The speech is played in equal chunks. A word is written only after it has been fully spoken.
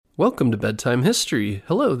Welcome to Bedtime History.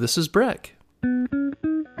 Hello, this is Breck.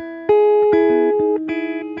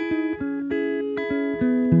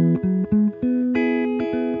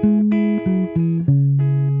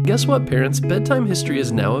 Guess what, parents? Bedtime History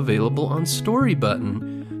is now available on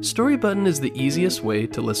Storybutton. Storybutton is the easiest way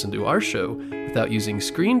to listen to our show without using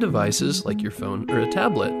screen devices like your phone or a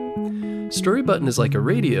tablet. Storybutton is like a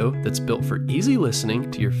radio that's built for easy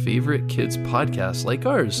listening to your favorite kids' podcasts like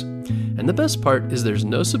ours. And the best part is there's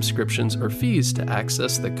no subscriptions or fees to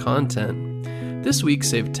access the content. This week,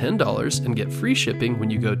 save $10 and get free shipping when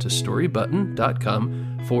you go to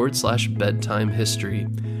storybutton.com/bedtime history.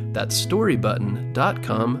 That's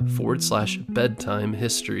storybutton.com/bedtime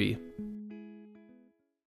history.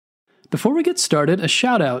 Before we get started, a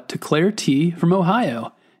shout out to Claire T. from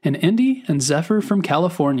Ohio and Indy and Zephyr from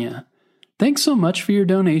California. Thanks so much for your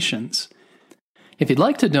donations. If you'd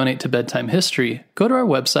like to donate to Bedtime History, go to our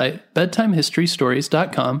website,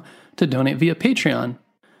 bedtimehistorystories.com, to donate via Patreon.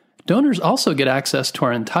 Donors also get access to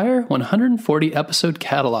our entire 140-episode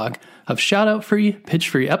catalog of shout-out-free,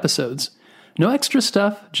 pitch-free episodes. No extra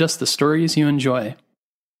stuff, just the stories you enjoy.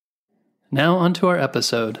 Now onto our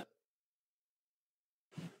episode.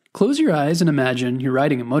 Close your eyes and imagine you're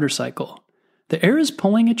riding a motorcycle. The air is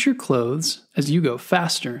pulling at your clothes as you go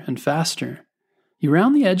faster and faster. You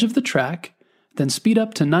round the edge of the track, then speed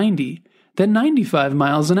up to 90, then 95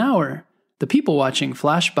 miles an hour. The people watching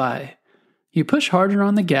flash by. You push harder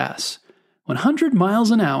on the gas. 100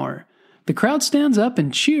 miles an hour. The crowd stands up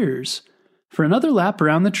and cheers. For another lap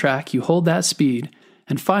around the track, you hold that speed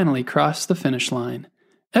and finally cross the finish line.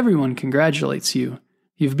 Everyone congratulates you.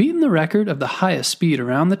 You've beaten the record of the highest speed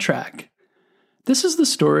around the track. This is the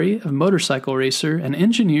story of motorcycle racer and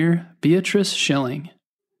engineer Beatrice Shilling.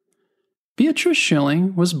 Beatrice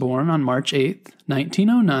Shilling was born on March 8,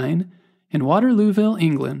 1909, in Waterlooville,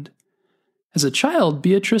 England. As a child,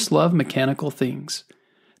 Beatrice loved mechanical things.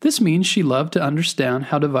 This means she loved to understand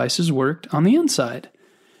how devices worked on the inside.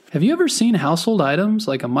 Have you ever seen household items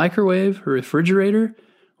like a microwave or refrigerator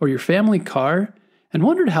or your family car and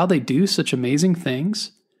wondered how they do such amazing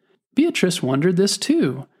things? Beatrice wondered this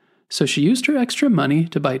too, so she used her extra money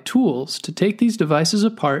to buy tools to take these devices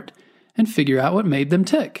apart and figure out what made them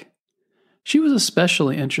tick. She was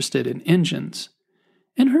especially interested in engines.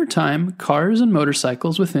 In her time, cars and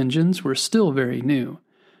motorcycles with engines were still very new,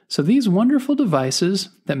 so these wonderful devices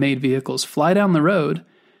that made vehicles fly down the road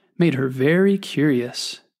made her very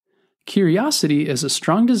curious. Curiosity is a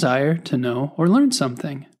strong desire to know or learn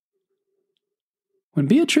something. When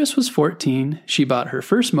Beatrice was 14, she bought her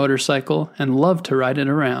first motorcycle and loved to ride it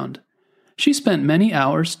around. She spent many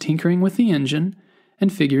hours tinkering with the engine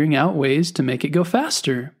and figuring out ways to make it go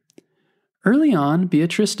faster. Early on,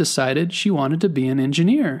 Beatrice decided she wanted to be an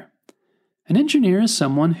engineer. An engineer is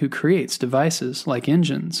someone who creates devices like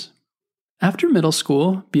engines. After middle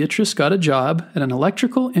school, Beatrice got a job at an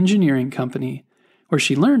electrical engineering company, where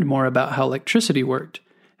she learned more about how electricity worked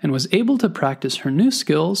and was able to practice her new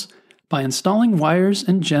skills by installing wires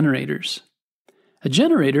and generators. A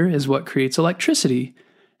generator is what creates electricity,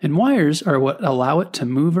 and wires are what allow it to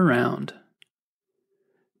move around.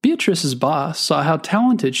 Beatrice's boss saw how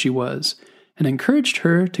talented she was and encouraged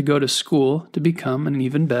her to go to school to become an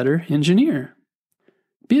even better engineer.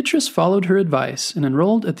 Beatrice followed her advice and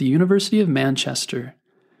enrolled at the University of Manchester.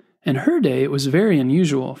 In her day, it was very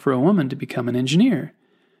unusual for a woman to become an engineer,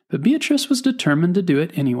 but Beatrice was determined to do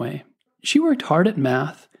it anyway. She worked hard at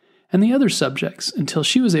math and the other subjects until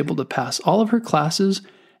she was able to pass all of her classes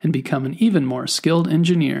and become an even more skilled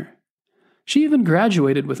engineer. She even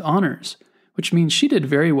graduated with honors, which means she did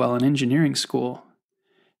very well in engineering school.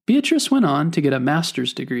 Beatrice went on to get a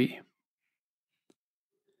master's degree.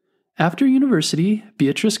 After university,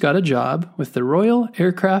 Beatrice got a job with the Royal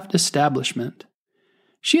Aircraft Establishment.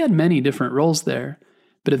 She had many different roles there,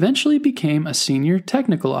 but eventually became a senior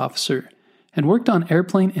technical officer and worked on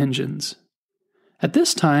airplane engines. At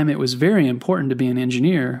this time, it was very important to be an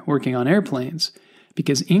engineer working on airplanes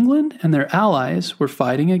because England and their allies were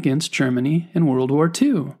fighting against Germany in World War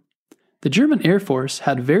II. The German Air Force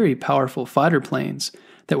had very powerful fighter planes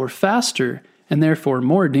that were faster and therefore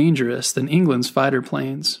more dangerous than England's fighter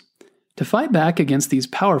planes. To fight back against these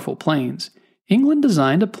powerful planes, England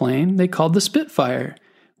designed a plane they called the Spitfire,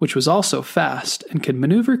 which was also fast and could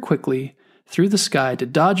maneuver quickly through the sky to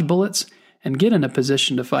dodge bullets and get in a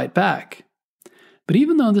position to fight back. But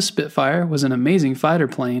even though the Spitfire was an amazing fighter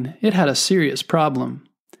plane, it had a serious problem.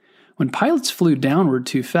 When pilots flew downward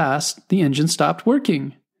too fast, the engine stopped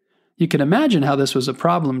working. You can imagine how this was a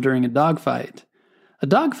problem during a dogfight. A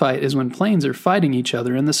dogfight is when planes are fighting each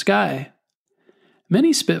other in the sky.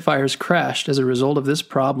 Many Spitfires crashed as a result of this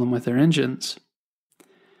problem with their engines.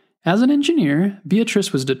 As an engineer,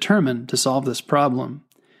 Beatrice was determined to solve this problem.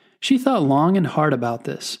 She thought long and hard about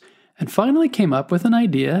this, and finally came up with an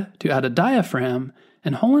idea to add a diaphragm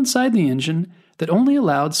and hole inside the engine that only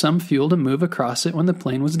allowed some fuel to move across it when the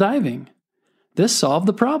plane was diving. This solved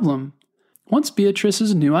the problem. Once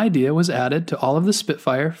Beatrice's new idea was added to all of the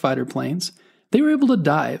Spitfire fighter planes, they were able to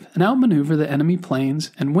dive and outmaneuver the enemy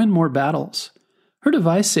planes and win more battles. Her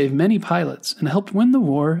device saved many pilots and helped win the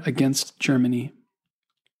war against Germany.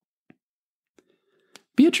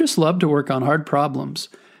 Beatrice loved to work on hard problems,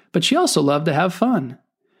 but she also loved to have fun.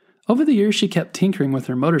 Over the years, she kept tinkering with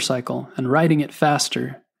her motorcycle and riding it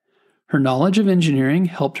faster. Her knowledge of engineering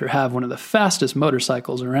helped her have one of the fastest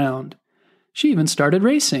motorcycles around. She even started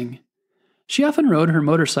racing. She often rode her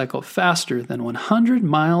motorcycle faster than 100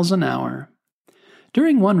 miles an hour.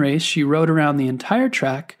 During one race, she rode around the entire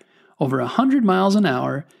track over 100 miles an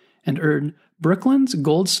hour and earned Brooklyn's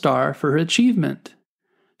Gold Star for her achievement.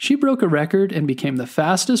 She broke a record and became the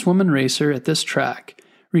fastest woman racer at this track,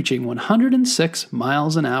 reaching 106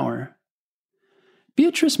 miles an hour.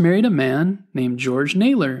 Beatrice married a man named George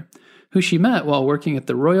Naylor, who she met while working at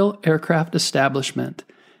the Royal Aircraft Establishment,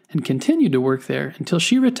 and continued to work there until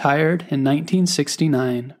she retired in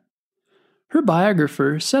 1969. Her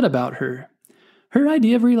biographer said about her, "Her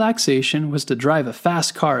idea of relaxation was to drive a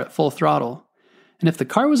fast car at full throttle, and if the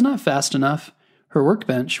car was not fast enough, her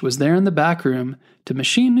workbench was there in the back room to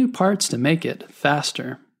machine new parts to make it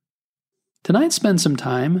faster." Tonight, spend some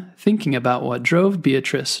time thinking about what drove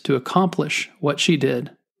Beatrice to accomplish what she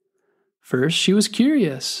did. First, she was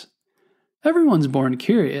curious. Everyone's born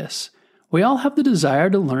curious. We all have the desire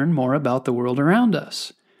to learn more about the world around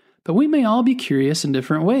us, but we may all be curious in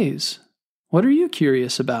different ways. What are you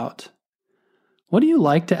curious about? What do you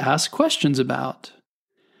like to ask questions about?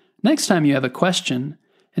 Next time you have a question,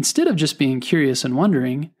 instead of just being curious and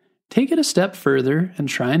wondering, take it a step further and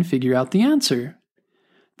try and figure out the answer.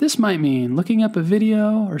 This might mean looking up a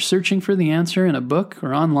video or searching for the answer in a book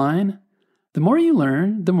or online. The more you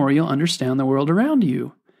learn, the more you'll understand the world around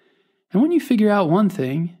you. And when you figure out one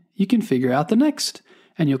thing, you can figure out the next,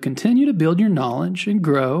 and you'll continue to build your knowledge and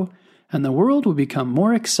grow, and the world will become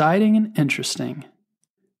more exciting and interesting.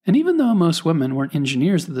 And even though most women weren't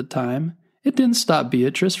engineers at the time, it didn't stop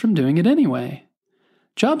Beatrice from doing it anyway.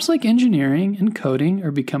 Jobs like engineering and coding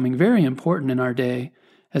are becoming very important in our day,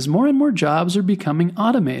 as more and more jobs are becoming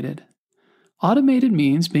automated. Automated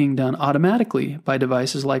means being done automatically by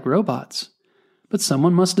devices like robots. But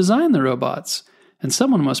someone must design the robots, and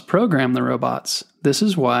someone must program the robots. This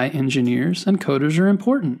is why engineers and coders are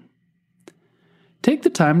important. Take the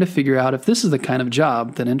time to figure out if this is the kind of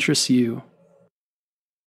job that interests you.